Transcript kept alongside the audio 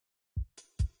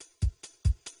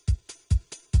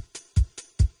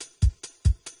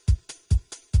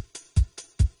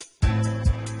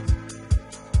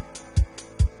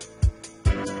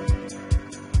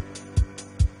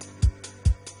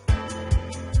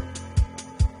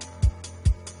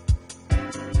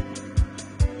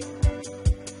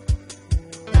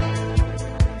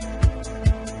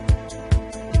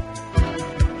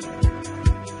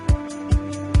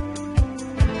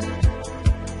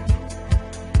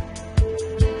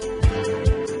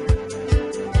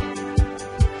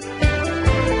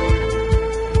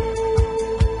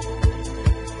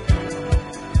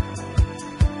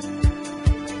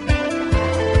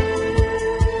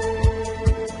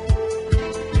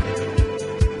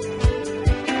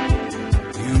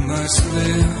must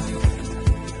live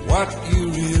what you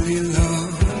really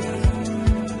love.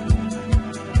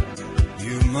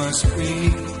 You must be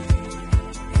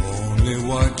only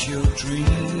what you're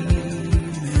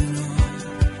dreaming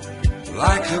of.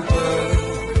 Like a bird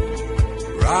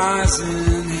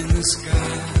rising in the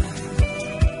sky,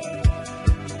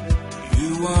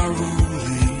 you are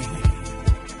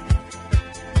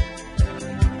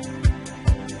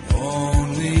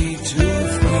only to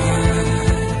fly.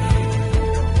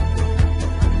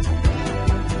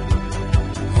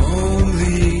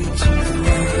 Only to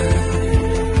fly.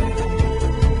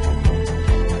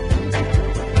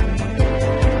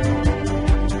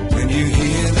 When you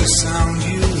hear the sound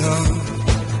you love,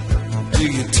 do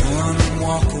you turn and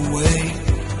walk away?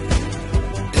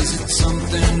 Is it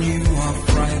something you are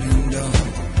frightened of?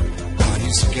 Are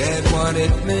you scared what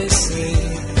it may say?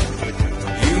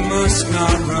 You must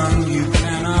not run, you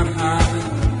cannot hide.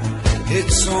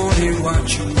 It's only what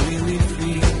you really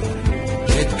feel.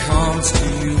 It calls to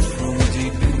you from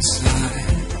deep inside.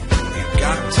 You've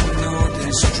got to know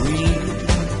this dream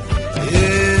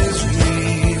is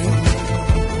real.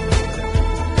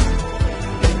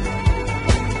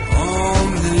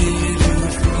 Only to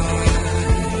fly.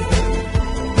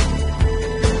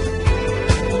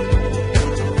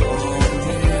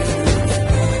 Only to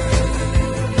fly.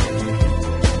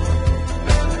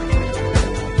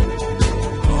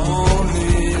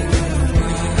 Only to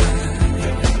fly.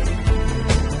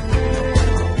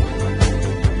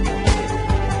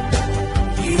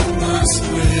 You must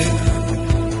live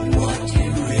what you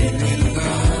really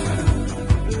love.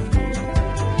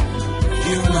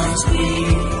 You must be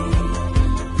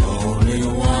only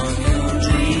what you're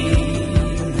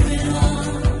dreaming of.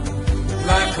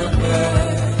 Like a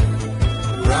bird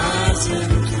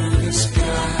rising through the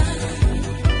sky,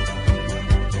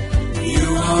 you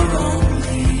are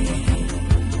only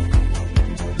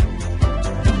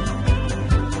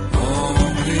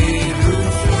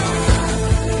to fly.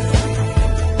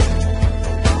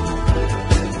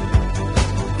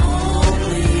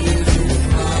 Only to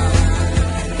fly.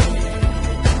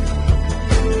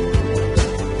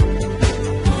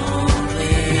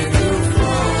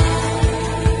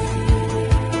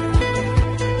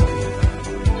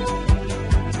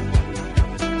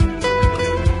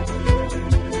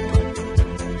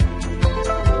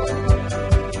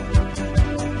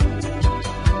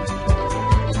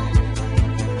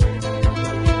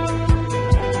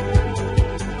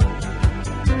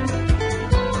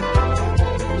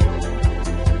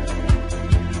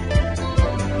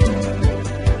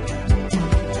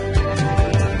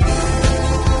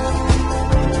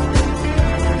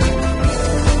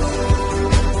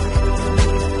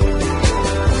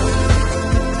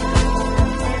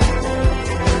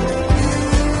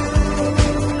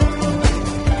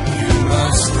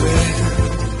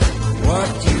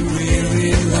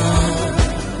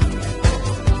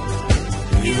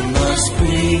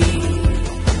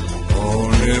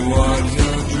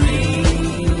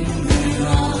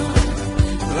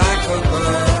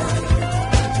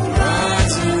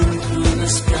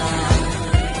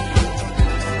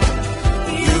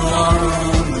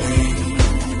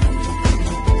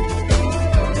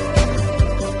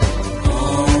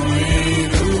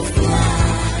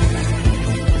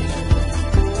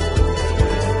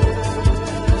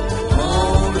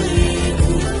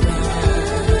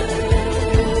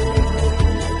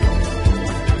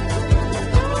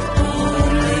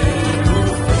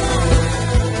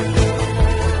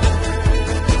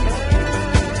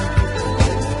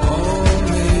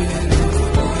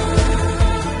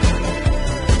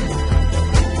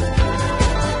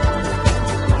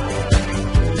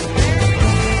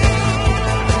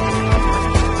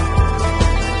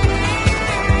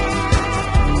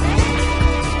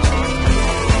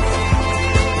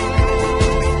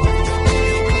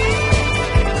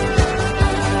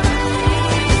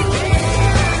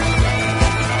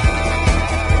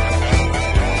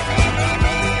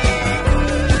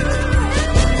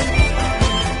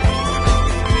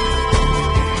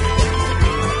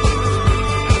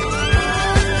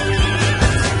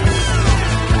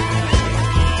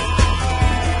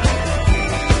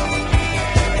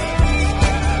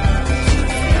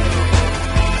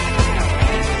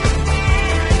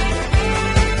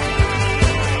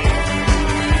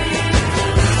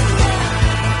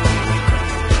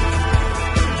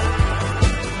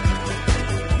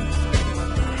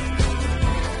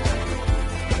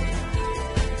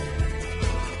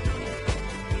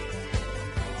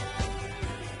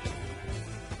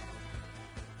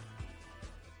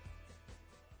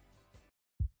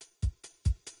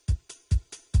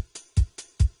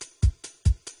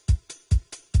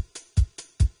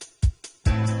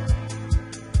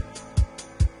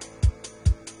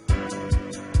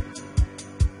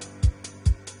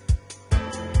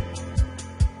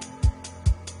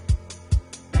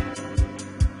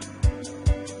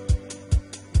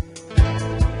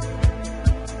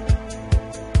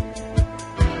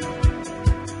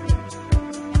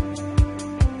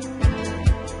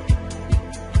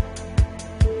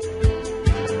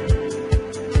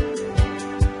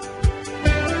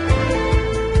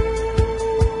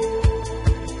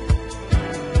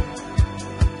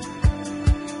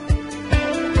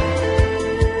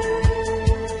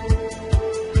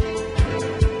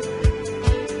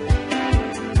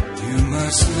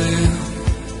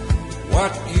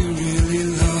 what you really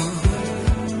love.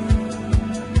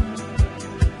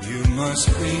 You must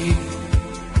be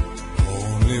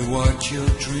only what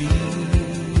you're dreaming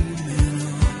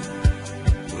of.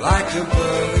 Like a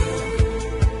bird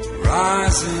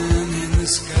rising in the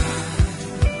sky,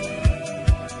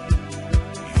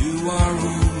 you are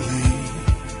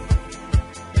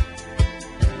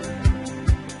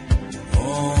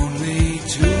only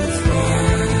to fly.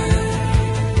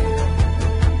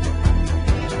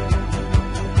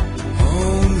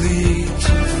 Only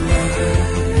to fly.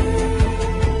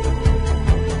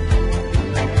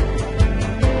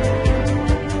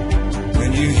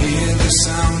 When you hear the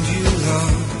sound you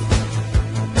love,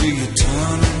 do you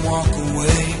turn and walk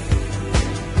away?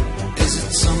 Is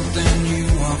it something you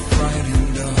are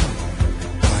frightened of?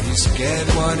 Are you scared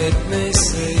what it may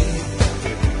say?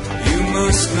 You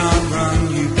must not run,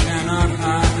 you cannot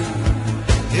hide.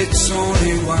 It's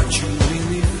only what you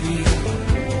really feel.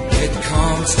 It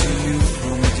calls to you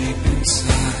from deep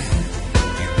inside.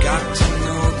 You got to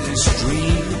know this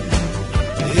dream